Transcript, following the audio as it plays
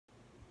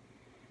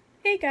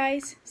Hey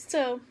guys,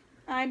 so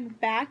I'm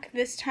back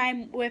this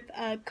time with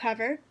a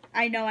cover.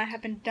 I know I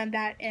haven't done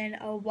that in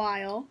a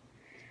while,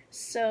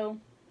 so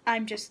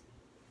I'm just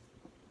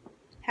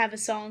have a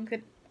song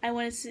that I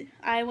want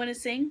to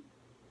sing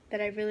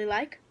that I really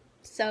like.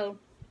 So,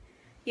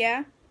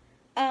 yeah.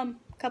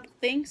 Couple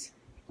things.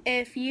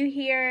 If you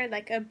hear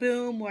like a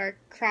boom or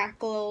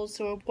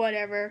crackles or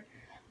whatever,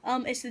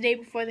 it's the day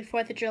before the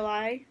 4th of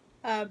July.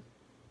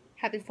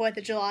 Happy 4th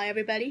of July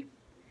everybody.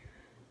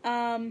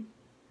 Um,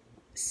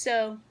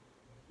 so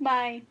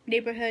my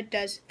neighborhood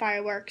does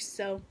fireworks,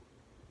 so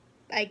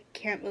I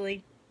can't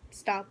really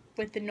stop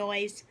with the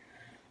noise.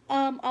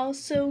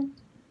 Also,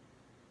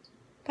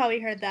 probably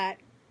heard that.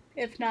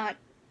 If not,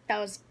 that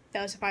was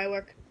a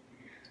firework.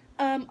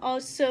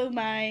 Also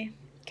my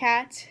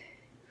cat,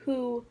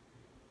 who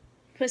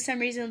for some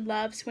reason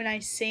loves when I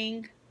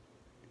sing,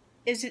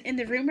 isn't in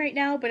the room right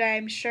now, but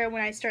I'm sure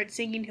when I start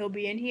singing he'll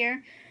be in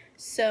here.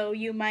 So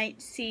you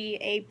might see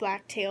a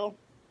black tail,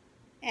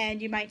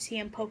 and you might see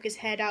him poke his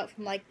head out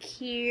from like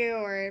here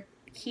or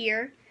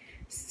here.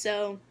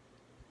 So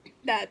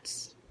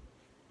that's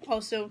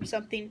also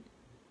something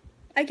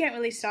I can't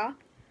really stop.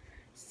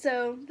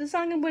 So the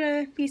song I'm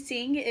gonna be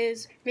singing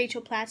is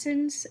Rachel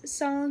Platten's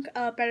song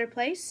 "Better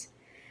Place."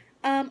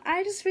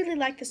 I just really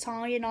like the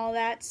song and all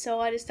that, so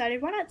I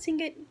decided why not sing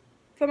it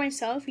for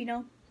myself.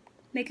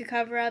 Make a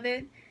cover of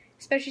it,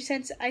 especially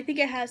since I think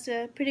it has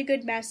a pretty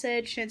good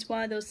message and it's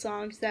one of those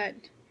songs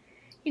that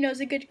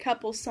is a good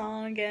couple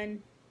song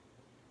and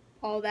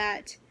all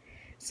that.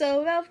 So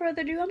without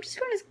further ado, I'm just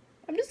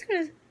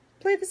gonna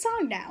play the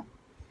song now.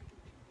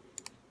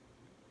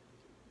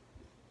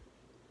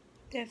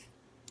 If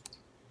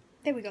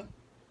there we go.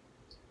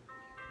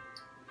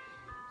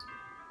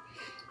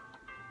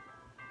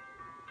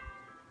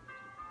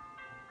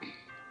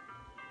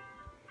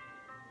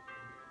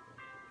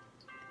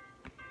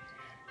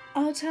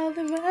 I'll tell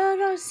the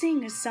world, I'll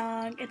sing a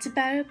song. It's a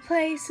better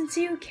place since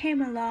you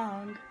came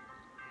along.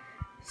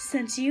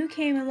 Since you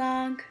came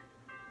along.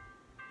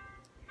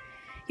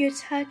 Your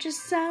touch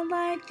is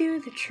sunlight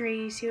through the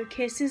trees. Your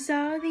kisses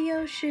are the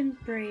ocean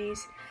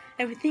breeze.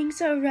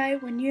 Everything's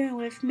alright when you're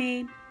with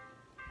me.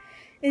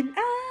 And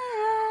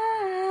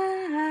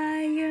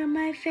you're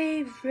my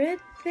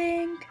favorite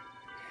thing.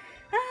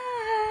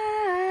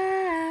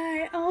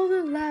 All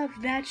the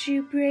love that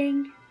you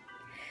bring.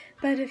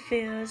 But it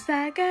feels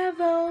like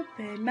I've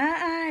opened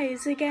my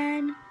eyes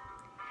again,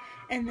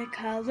 and the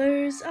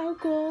colors are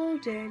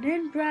golden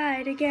and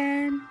bright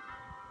again.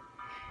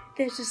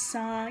 There's a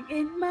song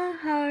in my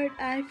heart,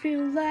 I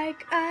feel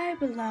like I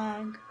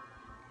belong.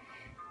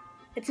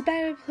 It's a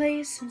better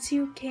place since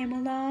you came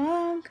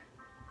along.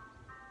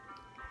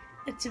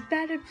 It's a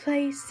better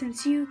place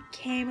since you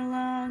came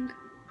along.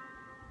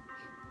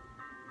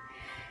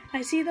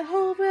 I see the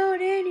whole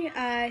world in your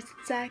eyes,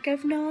 it's like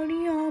I've known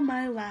you all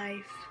my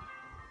life.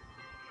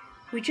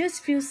 We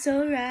just feel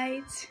so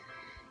right.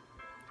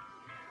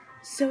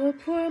 So I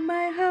pour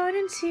my heart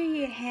into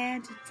your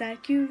hands. It's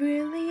like you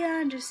really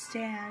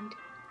understand.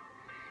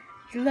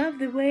 You love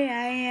the way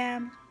I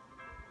am.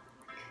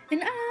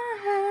 And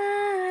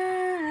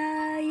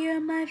you're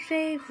my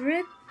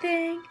favorite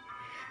thing.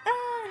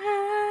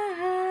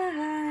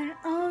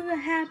 All the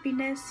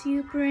happiness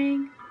you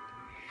bring.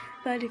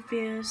 But it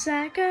feels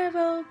like I've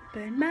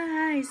opened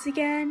my eyes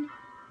again,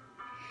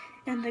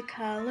 and the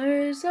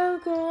colors are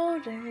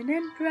golden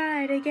and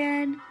bright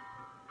again.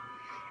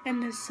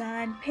 And the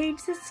sun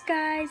paints the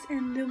skies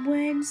and the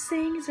wind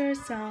sings our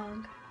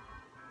song.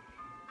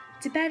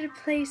 It's a better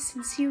place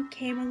since you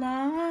came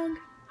along.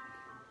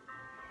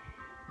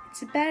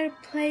 It's a better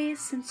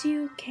place since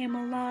you came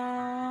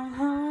along.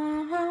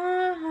 Ooh, ooh.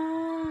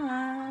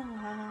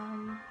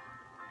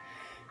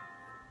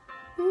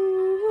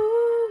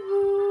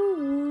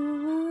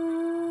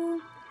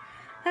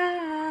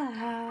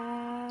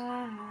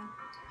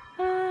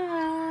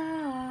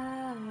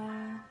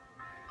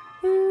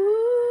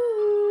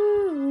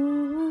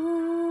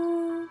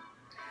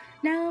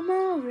 Now I'm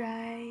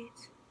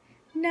alright.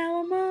 Now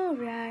I'm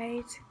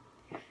alright.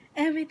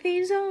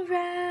 Everything's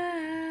alright.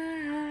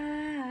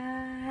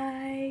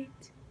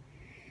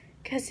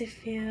 'Cause it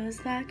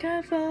feels like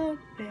I've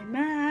opened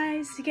my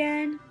eyes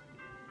again,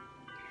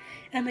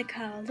 and the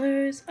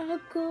colors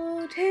are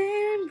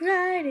golden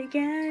bright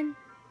again.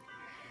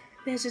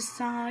 There's a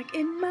song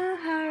in my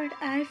heart,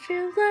 I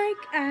feel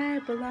like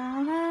I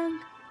belong.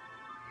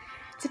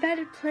 It's a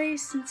better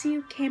place since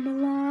you came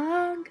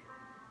along.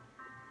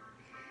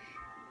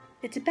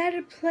 It's a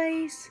better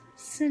place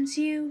since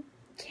you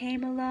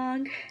came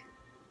along.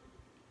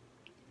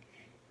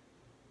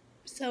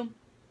 So,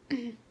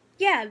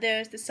 yeah,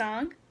 there's the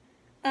song.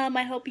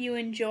 I hope you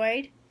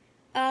enjoyed.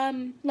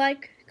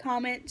 Like,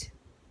 comment,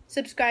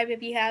 subscribe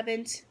if you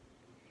haven't.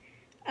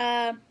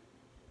 And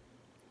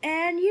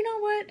you know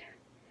what?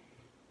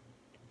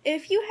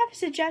 If you have a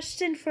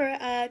suggestion for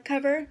a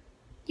cover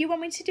you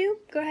want me to do,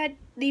 go ahead,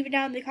 leave it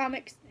down in the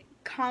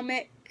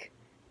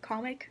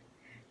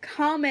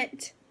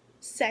comment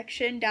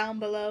section down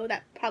below.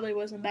 That probably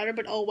wasn't better,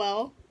 but oh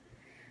well.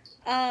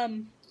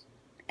 And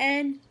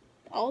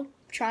I'll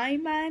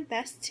trying my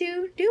best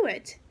to do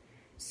it.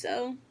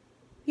 So,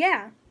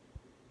 yeah,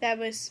 that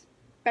was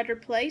Better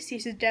Place. You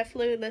should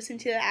definitely listen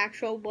to the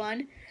actual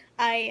one.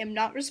 I am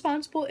not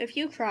responsible if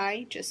you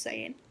cry, just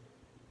saying.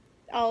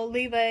 I'll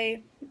leave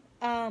a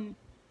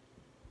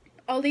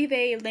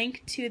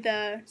link to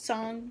the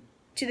song,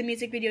 to the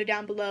music video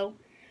down below.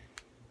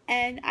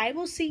 And I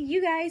will see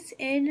you guys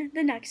in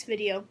the next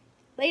video.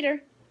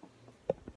 Later!